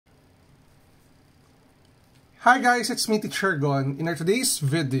Hi guys, it's me Teacher Gon. In our today's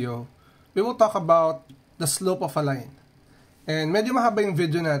video, we will talk about the slope of a line. And medyo mahaba yung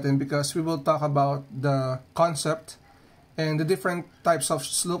video natin because we will talk about the concept and the different types of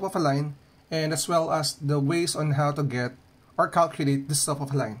slope of a line and as well as the ways on how to get or calculate the slope of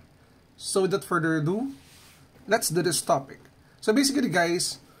a line. So without further ado, let's do this topic. So basically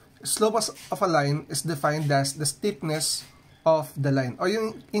guys, slope of a line is defined as the steepness of the line or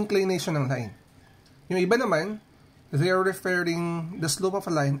yung inclination ng line. Yung iba naman, they are referring the slope of a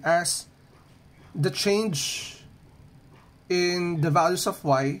line as the change in the values of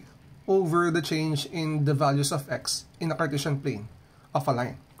y over the change in the values of x in a Cartesian plane of a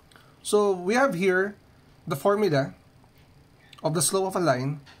line. So we have here the formula of the slope of a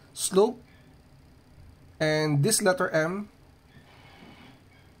line, slope, and this letter m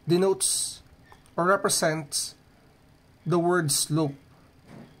denotes or represents the word slope,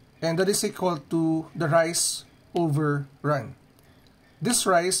 and that is equal to the rise over run. This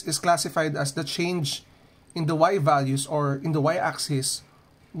rise is classified as the change in the y values or in the y-axis,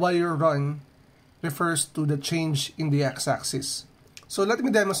 while your run refers to the change in the x-axis. So let me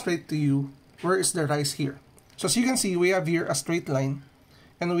demonstrate to you where is the rise here. So as you can see, we have here a straight line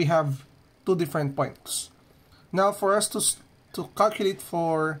and we have two different points. Now for us to calculate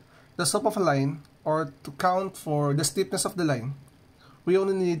for the slope of a line or to count for the steepness of the line, we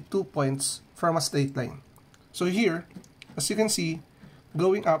only need 2 points from a straight line. So here, as you can see,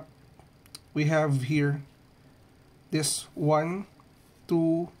 going up, we have here this 1,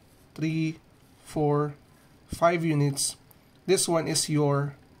 2, 3, 4, 5 units. This one is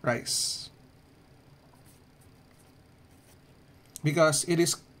your rise, because it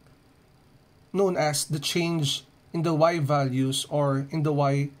is known as the change in the y values or in the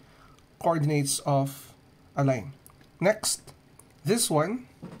y coordinates of a line. Next, this one,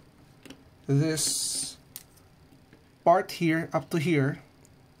 this part here up to here,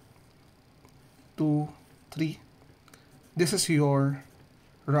 2, 3, this is your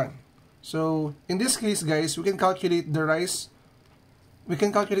run. So in this case guys, we can calculate the rise, we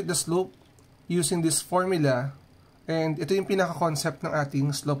can calculate the slope using this formula, and ito yung pinaka-concept ng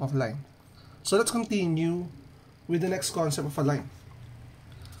ating slope of line. So let's continue with the next concept of a line.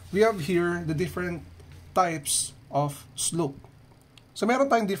 We have here the different types of slope. So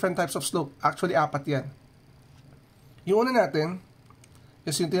meron tayong different types of slope. Actually, 4 yan. Yung una natin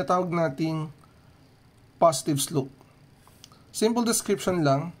is yung tinatawag nating positive slope. Simple description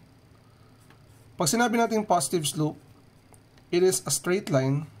lang. Pag sinabi natin positive slope, it is a straight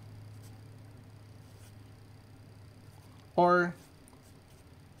line or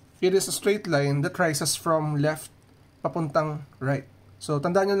it is a straight line that rises from left papuntang right. So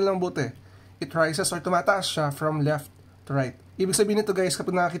tandaan nyo na lang buti. It rises or tumataas siya from left to right. Ibig sabihin nito guys,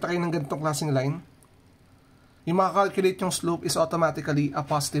 kapag nakakita kayo ng ganitong klaseng line, yung makakalculate yung slope is automatically a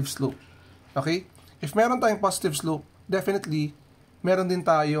positive slope. Okay? If meron tayong positive slope, definitely, meron din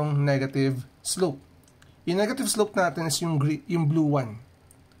tayong negative slope. Yung negative slope natin is yung blue one.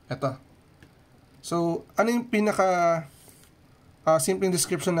 Ito. So, ano yung pinaka simpleng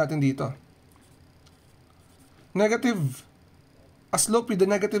description natin dito? A slope with a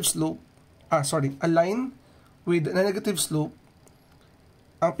negative slope, a line with a negative slope,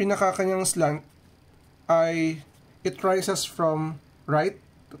 ang pinaka-kanyang slant ay it rises from right.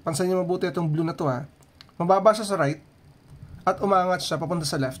 Pansin niyo mabuti itong blue na to ha. Mababa siya sa right at umangat siya papunta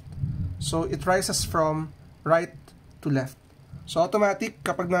sa left. So it rises from right to left. So automatic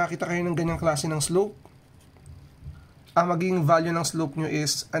kapag nakakita kayo ng ganyang klase ng slope, ang magiging value ng slope nyo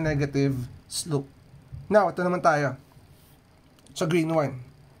is a negative slope. Now, ito naman tayo sa green one.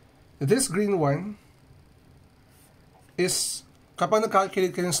 This green one is kapag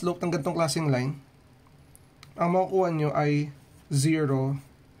nag-calculate kayo ng slope ng ganitong klaseng line, ang makukuha nyo ay 0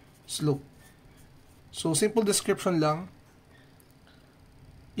 slope. So, simple description lang.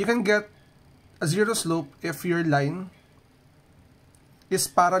 You can get a 0 slope if your line is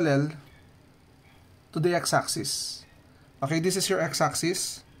parallel to the x-axis. Okay, this is your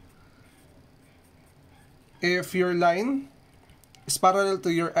x-axis. If your line is parallel to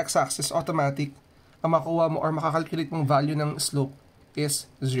your x-axis, automatic, ang makuha mo or makakalculate mong value ng slope is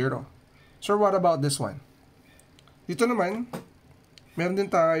 0. So, what about this one? Dito naman, meron din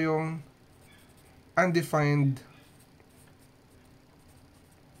tayong undefined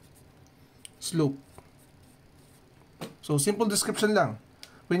slope. So, simple description lang.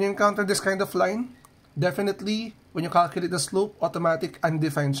 When you encounter this kind of line, definitely, when you calculate the slope, automatic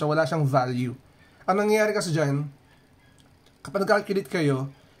undefined. So, wala siyang value. Ang nangyayari kasi dyan, kapag nag-calculate kayo,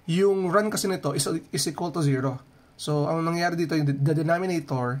 yung run kasi nito is equal to 0. So, ang nangyayari dito, the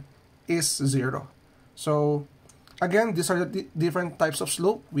denominator is 0. So, again, these are the different types of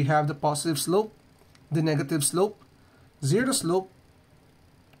slope. We have the positive slope, the negative slope, zero slope,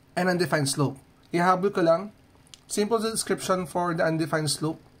 and undefined slope. Ihabol ko lang, simple description for the undefined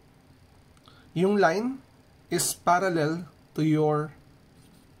slope. Yung line is parallel to your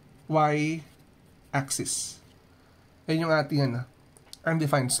y-axis. Yan yung ating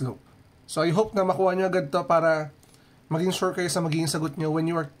undefined slope. So, I hope na makuha nyo agad to para maging sure kayo sa magiging sagot nyo when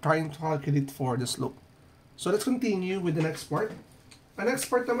you are trying to calculate for the slope. So, let's continue with the next part. Ang next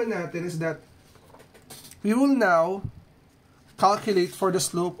part naman natin is that we will now calculate for the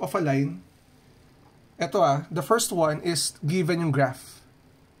slope of a line. Ito the first one is given yung graph.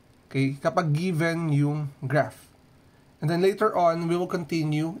 Okay, kapag given yung graph. And then later on, we will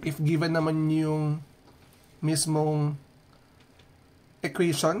continue if given naman yung mismong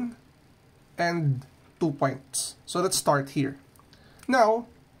equation and 2 points. So let's start here. Now,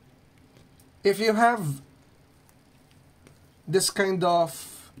 if you have this kind of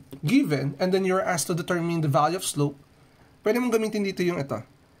given and then you're asked to determine the value of slope, pwede mong gamitin dito yung ito.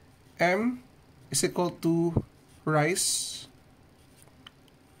 M is equal to rise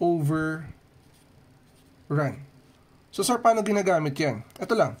over run. So, sir, paano ginagamit yan?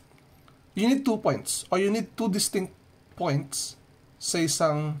 Ito lang. You need 2 points or you need 2 distinct points sa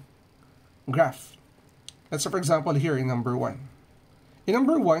isang graph. Let's say, for example, here in number 1. In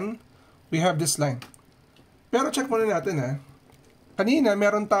number 1, we have this line. Pero check muna natin kanina,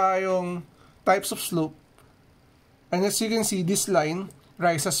 meron tayong types of slope. And as you can see, this line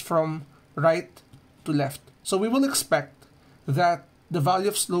rises from right to left. So, we will expect that the value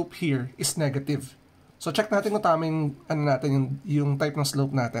of slope here is negative. So, check natin kung tamang yung type ng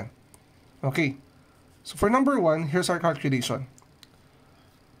slope natin. Okay. So, for number 1, here's our calculation.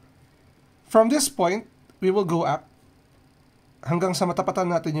 From this point, we will go up hanggang sa matapatan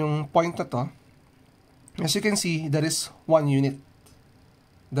natin yung point na to. As you can see, that is 1 unit.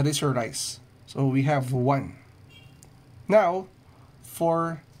 That is your rise. So, we have 1. Now,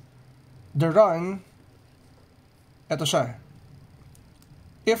 for the run, ito siya.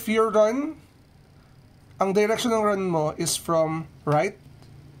 If your run, ang direction ng run mo is from right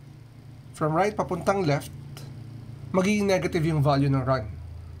papuntang left, magiging negative yung value ng run.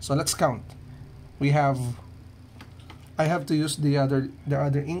 So let's count. I have to use the other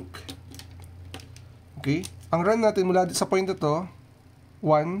ink. Okay? Ang run natin mula sa point na to,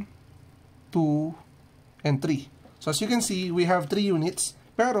 1, 2, and 3. So as you can see, we have 3 units.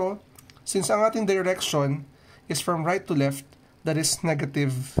 Pero, since ang ating direction is from right to left, that is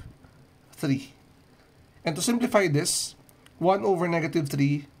negative 3. And to simplify this, 1 over negative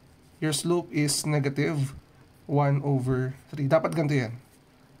 3, your slope is negative 1 over 3. Dapat ganito yan.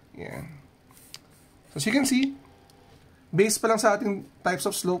 Yan. So as you can see, based pa lang sa ating types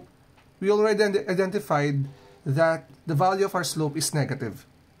of slope, we already identified that the value of our slope is negative.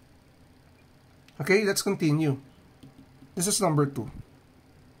 Okay, let's continue. This is number 2.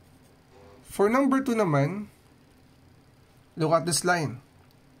 For number 2 naman, look at this line.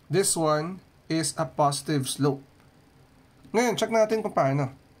 This one is a positive slope. Ngayon, check natin kung paano.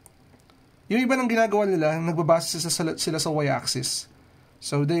 Yung iba ng ginagawa nila, nagbabase sila sa y-axis.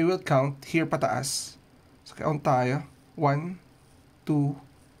 So, they will count here pataas. So, count tayo. 1, 2,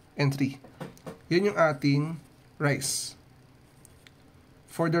 and 3. Yun yung ating rise.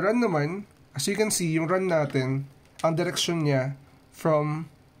 For the run naman, as you can see, yung run natin, ang direction niya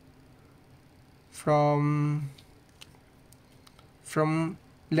from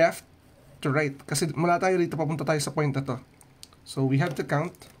left to right. Kasi mula tayo rito, papunta tayo sa point na to. So, we have to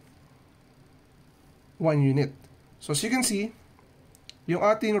count 1 unit. So, as you can see, yung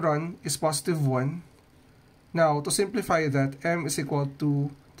ating run is positive 1. Now, to simplify that, m is equal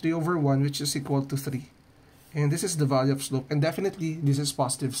to 3 over 1, which is equal to 3. And this is the value of slope. And definitely, this is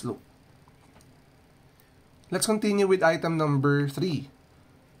positive slope. Let's continue with item number 3.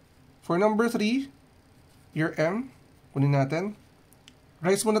 For number 3, your m, kunin natin.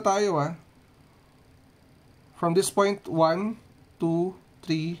 Rise muna tayo From this point, 1, 2,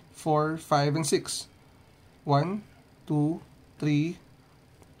 3, 4, 5, and 6. 1, 2, 3,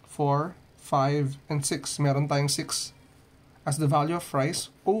 4, 5, and 6. Meron tayong 6 as the value of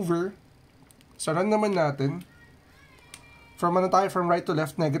rise over, sa run naman natin, from right to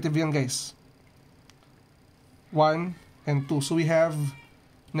left, negative yan guys. 1 and 2. So we have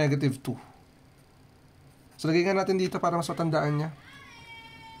negative 2. So lagay natin dito para mas matandaan niya.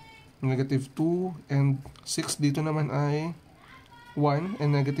 Negative 2 and 6. Dito naman ay 1 and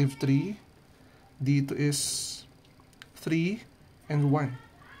negative 3. Dito is 3 and 1.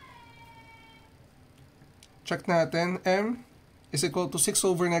 Check natin. M is equal to 6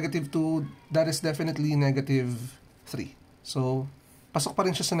 over negative 2. That is definitely negative 3. So, pasok pa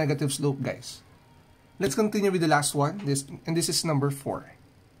rin siya sa negative slope, guys. Let's continue with the last one. This is number 4.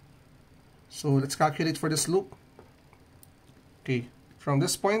 So, let's calculate for the slope. Okay, from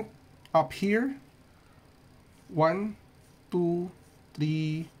this point up here, 1, 2,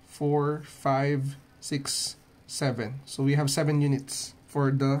 3, 4, 5, 6, 7. So, we have 7 units for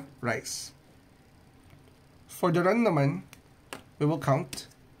the rise. For the run naman, we will count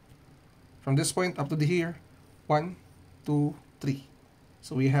from this point up to the here. 1, 2, 3.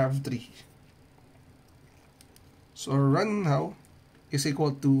 So we have 3. So our run now is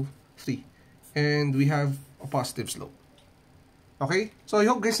equal to 3. And we have a positive slope. Okay? So I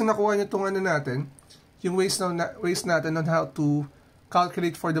hope guys na nakuha nyo itong natin, yung ways natin on how to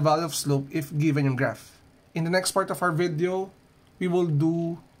calculate for the value of slope if given yung graph. In the next part of our video, we will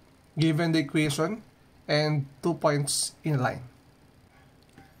do given the equation and 2 points in a line.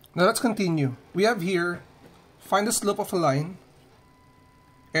 Now let's continue. We have here, find the slope of a line,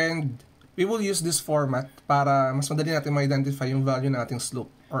 and we will use this format para mas madali natin ma-identify yung value ng ating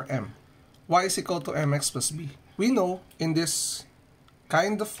slope, or m. Y is equal to mx plus b. We know in this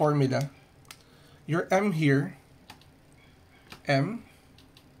kind of formula, your m here, m,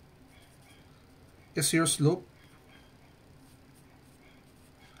 is your slope,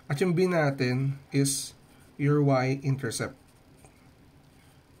 at yung b natin is your y-intercept.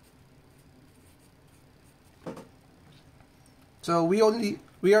 So we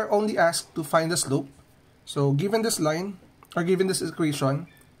are only asked to find the slope. So given this line, or given this equation,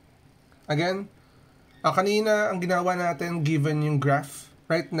 again, kanina ang ginawa natin given yung graph.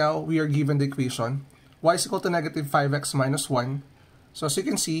 Right now, we are given the equation. Y is equal to negative 5x minus 1. So as you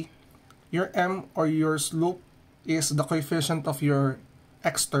can see, your m or your slope is the coefficient of your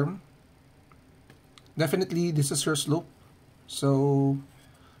x term. Definitely, this is your slope. So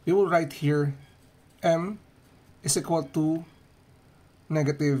we will write here m is equal to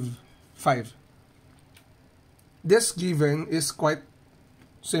negative 5. This given is quite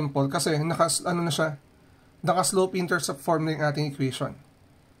simple kasi naka-slope intercept form na yung ating equation.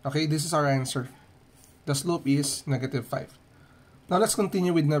 Okay, this is our answer. The slope is negative 5. Now let's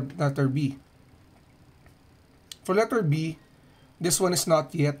continue with letter B. For letter B, this one is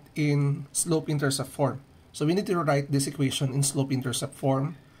not yet in slope intercept form. So we need to write this equation in slope intercept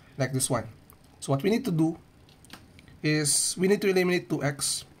form like this one. So what we need to do is we need to eliminate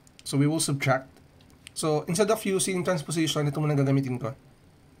 2x. So we will subtract. So instead of using transposition, ito muna gagamitin ko.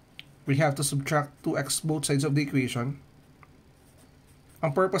 We have to subtract 2x both sides of the equation.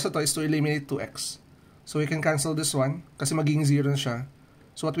 Ang purpose ito is to eliminate 2x. So we can cancel this one kasi magiging 0 na siya.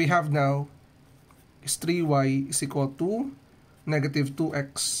 So what we have now is 3y is equal to negative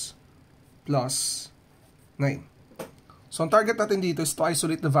 2x plus 9. So ang target natin dito is to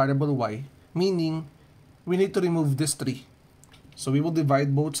isolate the variable y, meaning we need to remove this 3. So we will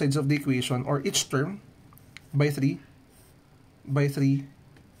divide both sides of the equation, or each term, by 3, by 3,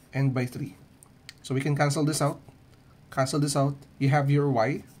 and by 3. So we can cancel this out. Cancel this out. You have your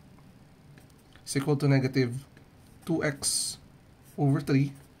y is equal to negative 2x over 3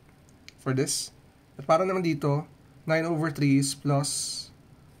 for this. At para naman dito, 9 over 3 is plus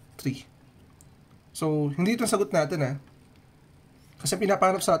 3. So hindi ito ang sagot natin kasi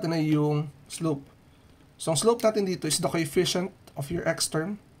pinapahanap sa atin ay yung slope. So, ang slope natin dito is the coefficient of your x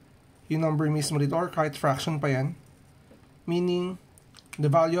term. Yung number mismo dito, or kahit fraction pa yan. Meaning, the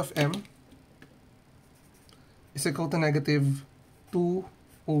value of m is equal to negative 2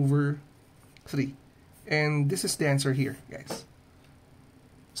 over 3. And this is the answer here, guys.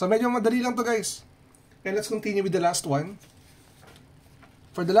 So, medyo madali lang to, guys. And let's continue with the last one.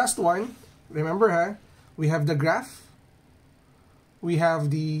 For the last one, remember we have the graph. We have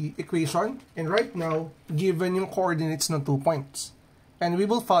the equation, and right now, given yung coordinates ng 2 points. And we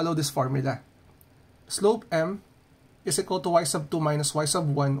will follow this formula. Slope m is equal to y sub 2 minus y sub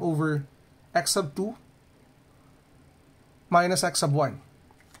 1 over x sub 2 minus x sub 1.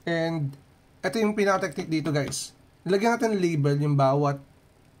 And ito yung pinaka-technique dito, guys. Nilagyan natin label yung bawat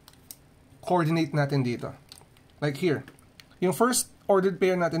coordinate natin dito. Like here. Yung first ordered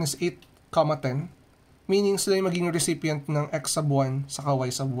pair natin is 8, 10. Meaning sila yung maging recipient ng x sub 1 saka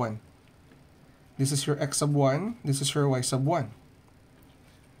y sub 1. This is your x sub 1. This is your y sub 1.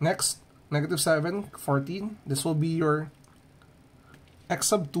 Next, negative 7, 14. This will be your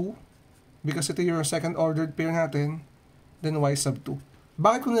x sub 2. Because ito yung second ordered pair natin. Then y sub 2.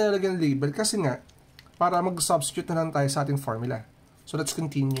 Bakit ko nilalagyan label? Kasi nga, para mag-substitute na lang tayo sa ating formula. So let's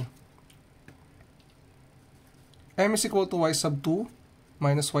continue. M is equal to y sub 2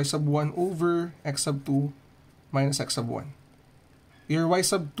 minus y sub 1 over x sub 2 minus x sub 1. Your y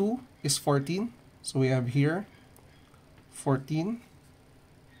sub 2 is 14. So we have here 14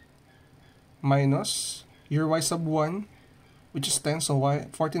 minus your y sub 1, which is 10. So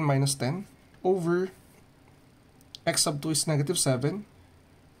 14 minus 10 over x sub 2 is negative 7.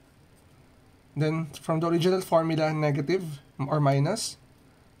 Then from the original formula, negative or minus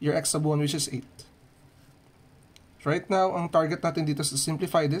your x sub 1, which is 8. Right now, ang target natin dito is to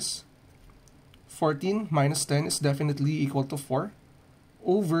simplify this. 14 minus 10 is definitely equal to 4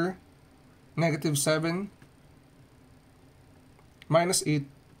 over negative 7 minus 8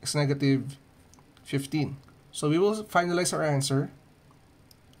 is negative 15. So we will finalize our answer.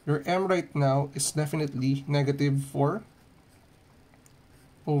 Your m right now is definitely negative 4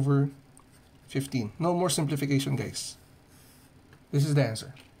 over 15. No more simplification, guys. This is the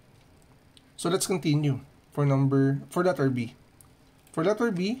answer. So let's continue for letter B. For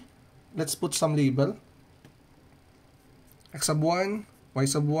letter B, let's put some label. X sub 1, y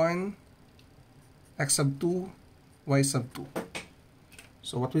sub 1, x sub 2, y sub 2.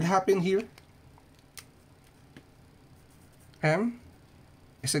 So what will happen here? M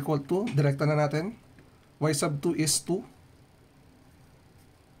is equal to, direkta na natin, y sub 2 is 2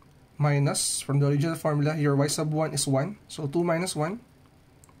 minus, from the original formula, your y sub 1 is 1. So 2 minus 1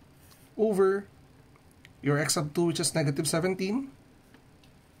 over your x sub 2, which is negative 17.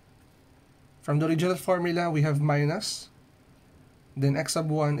 From the original formula, we have minus. Then x sub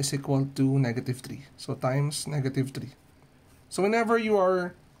 1 is equal to negative 3. So times negative 3. So whenever you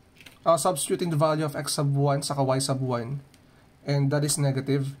are substituting the value of x sub 1 sa y sub 1, and that is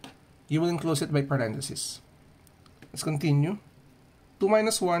negative, you will enclose it by parentheses. Let's continue. 2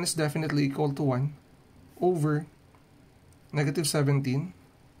 minus 1 is definitely equal to 1 over negative 17.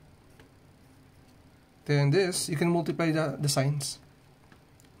 Then this, you can multiply the signs.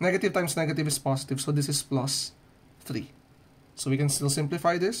 Negative times negative is positive, so this is plus 3. So we can still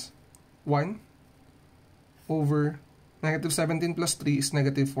simplify this. 1 over negative 17 plus 3 is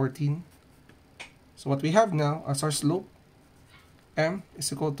negative 14. So what we have now as our slope, m is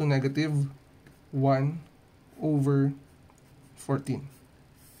equal to negative 1 over 14.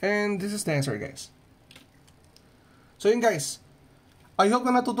 And this is the answer, guys. So yun, guys. I hope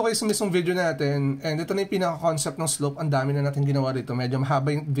na natuto kayo sa mismong video natin. And ito na yung pinaka-concept ng slope. Ang dami na natin ginawa dito. Medyo mahaba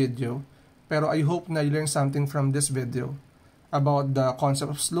yung video. Pero I hope na you learn something from this video about the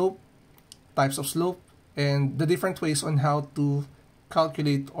concept of slope, types of slope, and the different ways on how to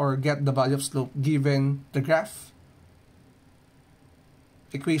calculate or get the value of slope given the graph,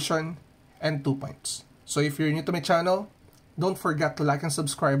 equation, and 2 points. So if you're new to my channel, don't forget to like and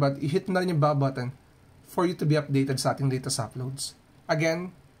subscribe at i-hit na rin yung bell button for you to be updated sa ating latest uploads.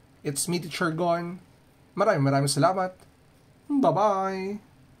 Again, it's me, Teacher Gon. Maraming salamat. Bye-bye!